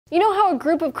You know how a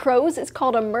group of crows is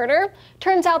called a murder?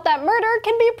 Turns out that murder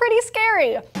can be pretty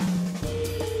scary.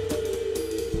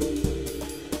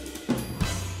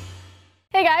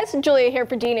 Hey guys, Julia here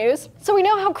for DNews. So we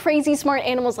know how crazy smart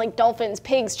animals like dolphins,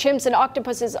 pigs, chimps, and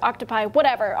octopuses, octopi,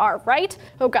 whatever are, right?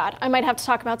 Oh god, I might have to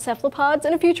talk about cephalopods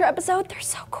in a future episode. They're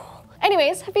so cool.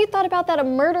 Anyways, have you thought about that a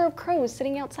murder of crows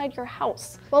sitting outside your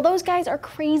house? Well, those guys are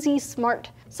crazy smart.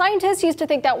 Scientists used to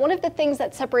think that one of the things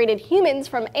that separated humans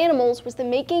from animals was the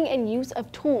making and use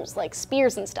of tools like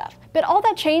spears and stuff. But all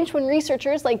that changed when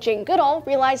researchers like Jane Goodall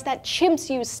realized that chimps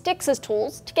use sticks as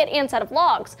tools to get ants out of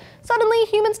logs. Suddenly,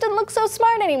 humans didn't look so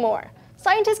smart anymore.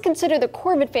 Scientists consider the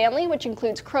corvid family, which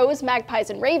includes crows,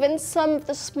 magpies, and ravens, some of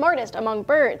the smartest among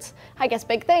birds. I guess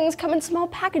big things come in small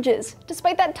packages.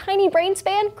 Despite that tiny brain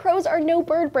span, crows are no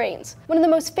bird brains. One of the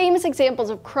most famous examples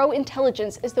of crow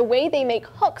intelligence is the way they make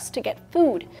hooks to get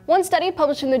food. One study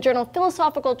published in the journal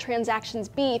Philosophical Transactions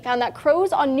B found that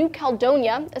crows on New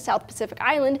Caledonia, a South Pacific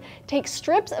island, take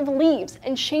strips of leaves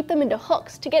and shape them into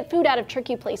hooks to get food out of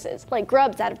tricky places, like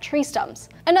grubs out of tree stumps.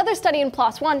 Another study in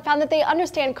PLOS One found that they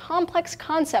understand complex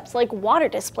concepts like water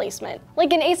displacement.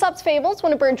 Like in Aesop's fables,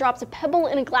 when a bird drops a pebble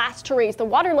in a glass to raise the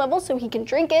water level so he can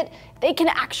drink it, they can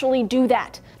actually do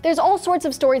that. There's all sorts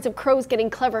of stories of crows getting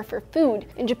clever for food.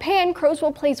 In Japan, crows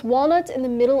will place walnuts in the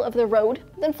middle of the road,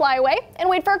 then fly away and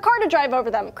wait for a car to drive over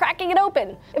them, cracking it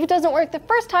open. If it doesn't work the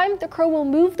first time, the crow will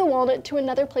move the walnut to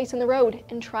another place in the road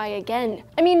and try again.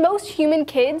 I mean, most human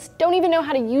kids don't even know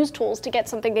how to use tools to get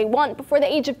something they want before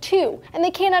the age of 2, and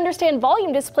they can't understand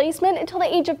volume displacement until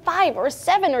the age of 5 or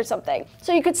 7 or something.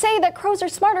 So you could say that crows are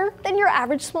smarter than your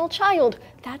average small child.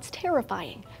 That's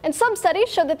terrifying. And some studies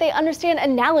show that they understand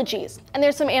analogies, and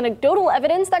there's some anecdotal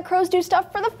evidence that crows do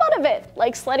stuff for the fun of it,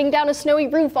 like sledding down a snowy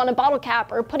roof on a bottle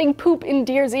cap or putting poop in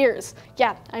deer's ears.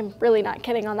 Yeah, I'm really not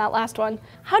kidding on that last one.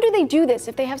 How do they do this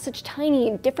if they have such tiny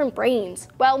and different brains?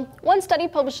 Well, one study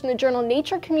published in the journal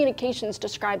Nature Communications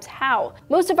describes how.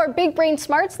 Most of our big brain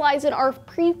smarts lies in our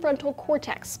prefrontal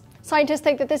cortex. Scientists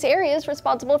think that this area is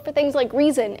responsible for things like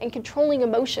reason and controlling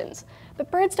emotions. But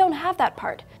birds don't have that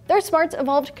part. Their smarts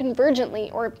evolved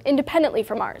convergently or independently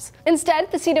from ours.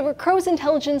 Instead, the seat of a crow's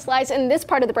intelligence lies in this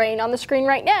part of the brain on the screen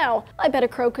right now. I bet a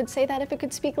crow could say that if it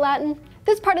could speak Latin.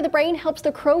 This part of the brain helps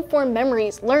the crow form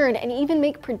memories, learn, and even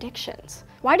make predictions.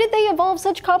 Why did they evolve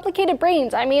such complicated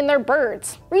brains? I mean, they're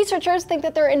birds. Researchers think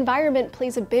that their environment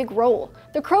plays a big role.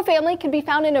 The crow family can be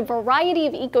found in a variety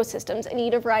of ecosystems and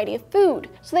eat a variety of food,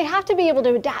 so they have to be able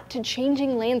to adapt to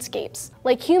changing landscapes.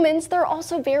 Like humans, they're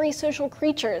also very social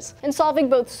creatures, and solving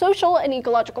both social and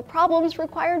ecological problems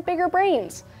required bigger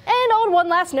brains. And on one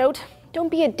last note, don't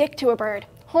be a dick to a bird.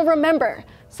 Well, remember,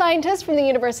 scientists from the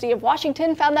University of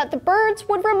Washington found that the birds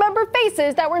would remember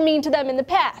faces that were mean to them in the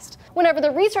past. Whenever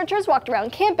the researchers walked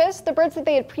around campus, the birds that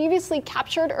they had previously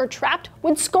captured or trapped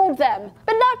would scold them.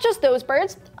 But not just those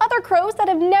birds. Other crows that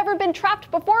have never been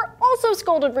trapped before also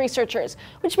scolded researchers,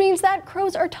 which means that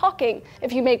crows are talking.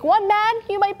 If you make one mad,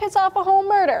 you might piss off a whole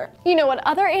murder. You know what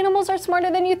other animals are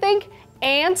smarter than you think?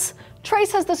 Ants.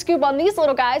 Trace has the scoop on these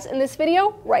little guys in this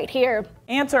video right here.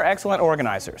 Ants are excellent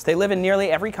organizers. They live in nearly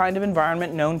every kind of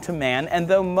environment known to man, and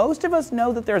though most of us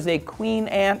know that there's a queen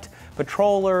ant,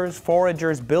 patrollers,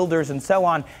 foragers, builders, and so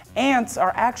on, ants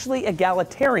are actually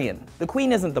egalitarian. The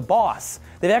queen isn't the boss.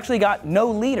 They've actually got no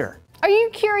leader. Are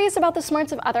you curious about the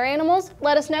smarts of other animals?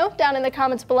 Let us know down in the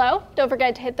comments below. Don't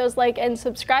forget to hit those like and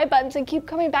subscribe buttons and keep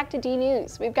coming back to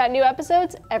DNews. We've got new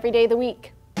episodes every day of the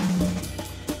week.